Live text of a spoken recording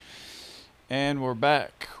And we're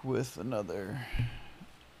back with another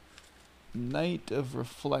night of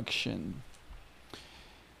reflection.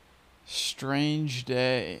 Strange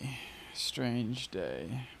day. Strange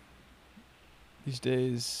day. These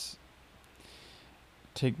days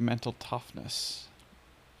take mental toughness.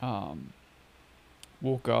 Um,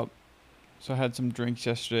 Woke up, so I had some drinks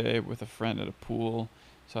yesterday with a friend at a pool,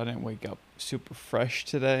 so I didn't wake up super fresh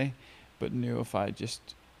today, but knew if I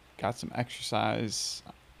just got some exercise,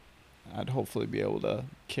 I'd hopefully be able to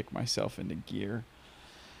kick myself into gear.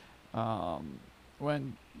 Um,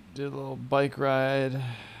 did a little bike ride,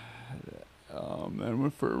 then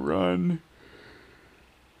went for a run.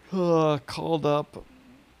 Called up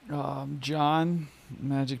John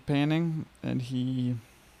Magic Painting, and he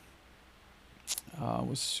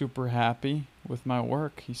was super happy with my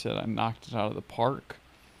work. He said I knocked it out of the park.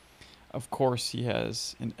 Of course, he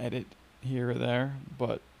has an edit here or there,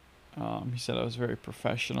 but he said I was very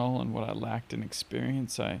professional, and what I lacked in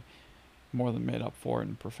experience, I more than made up for it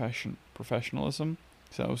in professionalism.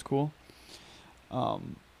 So that was cool.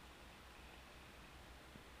 Um,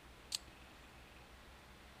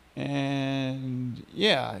 and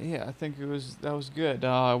yeah, I think that was good.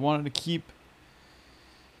 I wanted to keep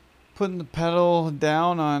putting the pedal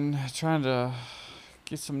down on trying to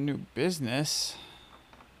get some new business.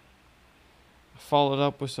 I followed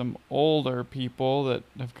up with some older people that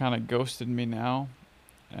have kind of ghosted me now,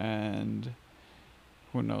 and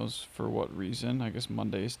who knows for what reason. I guess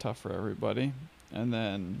Monday is tough for everybody. And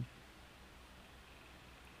then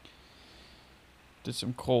did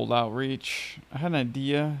some cold outreach. I had an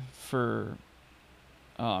idea for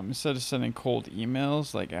instead of sending cold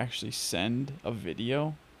emails, like actually send a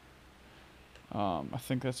video. I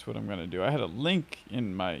think that's what I'm gonna do. I had a link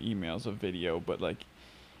in my emails, a video, but like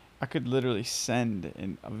I could literally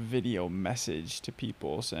send a video message to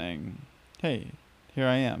people saying, "Hey, here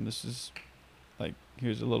I am. This is like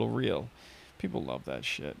here's a little reel." People love that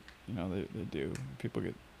shit. They do. People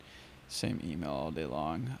get the same email all day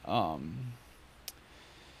long.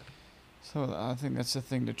 So I think that's the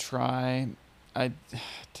thing to try. I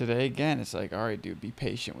Today again, it's like, all right, dude, be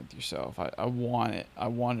patient with yourself. I want it. I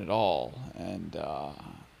want it all, and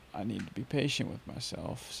I need to be patient with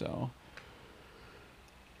myself. So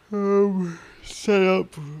set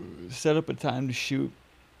up a time to shoot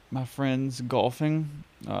my friends golfing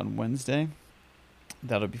on Wednesday.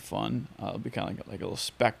 That'll be fun. It'll be kind of like a little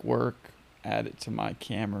spec work. Add it to my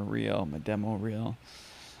camera reel, my demo reel.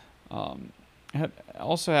 Um, I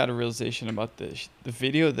also had a realization about the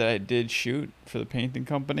video that I did shoot for the painting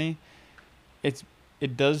company. It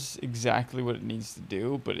does exactly what it needs to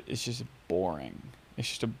do, but it's just boring. It's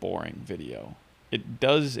just a boring video.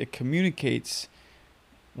 It communicates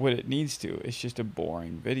what it needs to. It's just a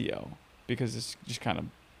boring video because it's just kind of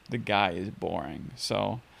the guy is boring.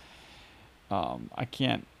 So I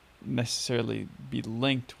can't necessarily be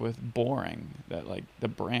linked with boring. That like the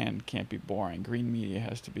brand can't be boring. Green media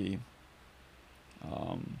has to be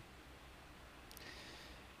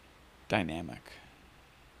dynamic.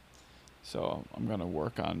 So I'm gonna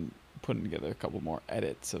work on putting together a couple more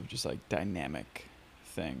edits of just like dynamic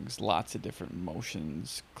things, lots of different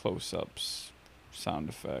motions, close-ups, sound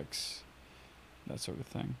effects, that sort of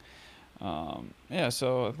thing. Yeah,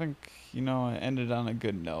 so I think I ended on a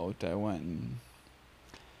good note. I went and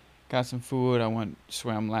got some food. I went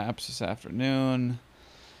swam laps this afternoon.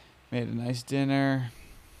 Made a nice dinner.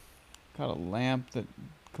 Got a lamp that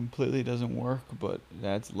completely doesn't work, but it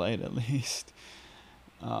adds light at least.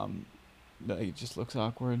 It just looks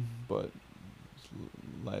awkward, but it's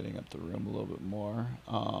lighting up the room a little bit more.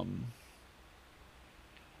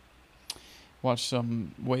 Watched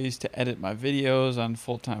some ways to edit my videos on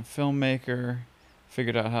Full Time Filmmaker.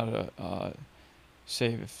 Figured out how to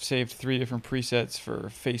saved 3 different presets for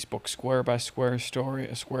Facebook square by square story,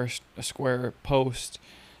 a square post,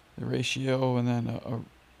 the ratio, and then a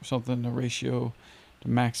ratio to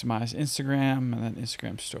maximize Instagram, and then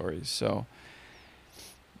Instagram stories. So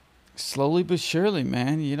slowly but surely,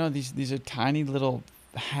 man, these are tiny little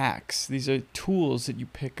hacks. These are tools that you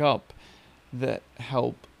pick up that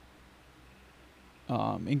help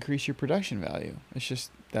increase your production value.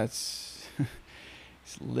 That's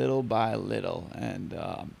it's little by little, and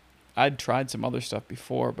I'd tried some other stuff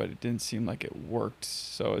before, but it didn't seem like it worked.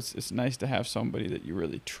 So it's nice to have somebody that you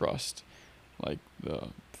really trust, like the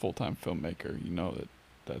Full Time Filmmaker.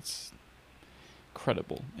 That's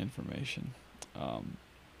credible information.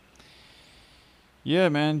 Yeah,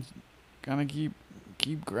 man, gonna keep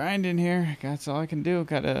grinding here. That's all I can do.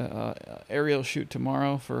 Got a aerial shoot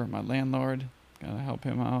tomorrow for my landlord. Gotta help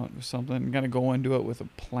him out with something. Gotta go into it with a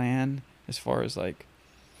plan as far as like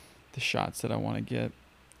the shots that I want to get.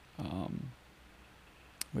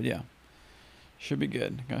 But yeah, should be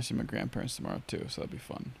good. Gonna see my grandparents tomorrow too, so that'll be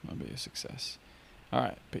fun. That'll be a success. All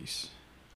right, peace.